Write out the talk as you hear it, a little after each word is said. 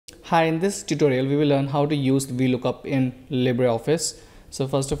Hi, in this tutorial we will learn how to use VLOOKUP in LibreOffice. So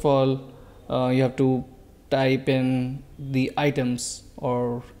first of all, you have to type in the items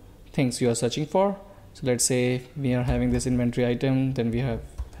or things you are searching for. So let's say we are having this inventory item, then we have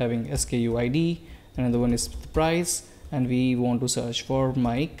having SKU ID, another one is the price, and we want to search for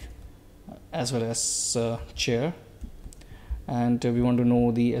mic as well as chair, and we want to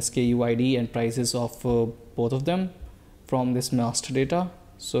know the SKU ID and prices of both of them from this master data.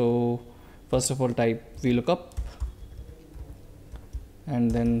 So first of all, type VLOOKUP and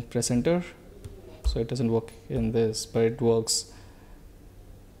then press enter. So it doesn't work in this, but it works.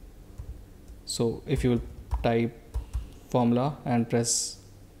 So if you will type formula and press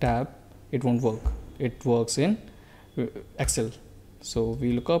tab, it won't work. It works in Excel. So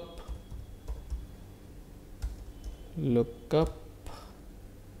VLOOKUP, lookup,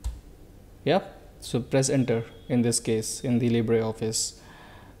 yep. So press enter in this case in the LibreOffice.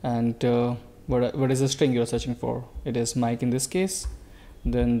 And what is the string you are searching for? It is mic in this case.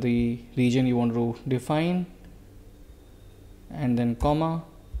 Then the region you want to define, and then comma,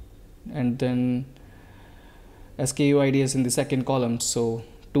 and then SKU ID is in the second column, so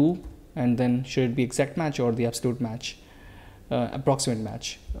 2, and then should it be exact match or the absolute match, approximate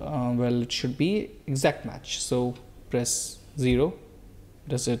match? Well, it should be exact match, so press 0.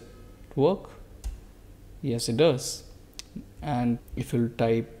 Does it work? Yes, it does. And if you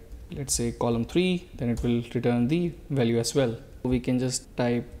type, let's say, column 3, then it will return the value as well. We can just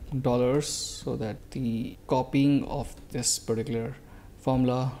type dollars so that the copying of this particular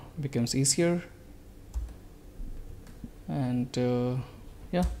formula becomes easier. And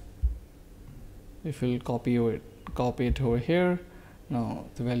yeah, if we'll copy it over here, now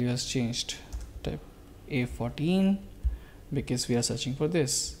the value has changed. Type A14 because we are searching for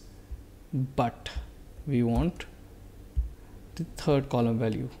this, but we want the third column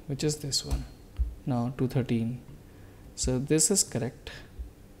value, which is this one, now 213. So this is correct,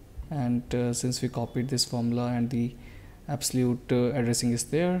 and since we copied this formula and the absolute addressing is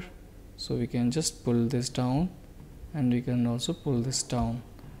there, so we can just pull this down, and we can also pull this down.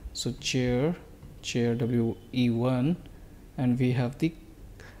 So chair WE1, and we have the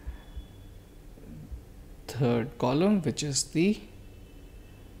third column, which is the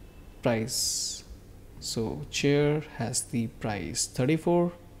price. So chair has the price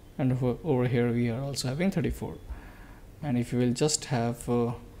 34, and over here we are also having 34. And if you will just have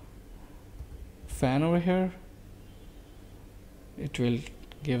a fan over here, it will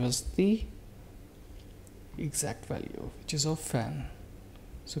give us the exact value, which is of fan.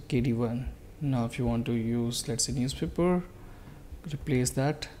 So KD1. Now if you want to use, let's say, newspaper, replace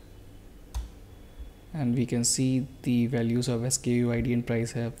that, and we can see the values of SKU ID and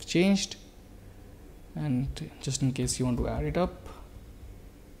price have changed. And just in case you want to add it up,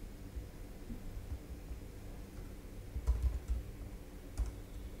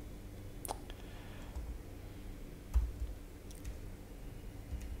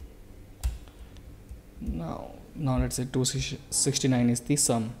 now let's say 269 is the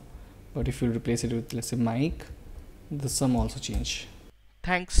sum, but if you replace it with, let's say, mic, the sum also change.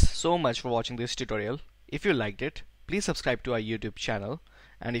 Thanks so much for watching this tutorial. If you liked it, please subscribe to our YouTube channel,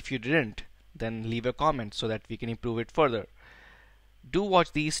 and if you didn't, then leave a comment so that we can improve it further. Do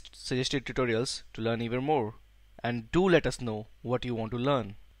watch these suggested tutorials to learn even more, and do let us know what you want to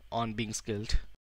learn on Being Skilled.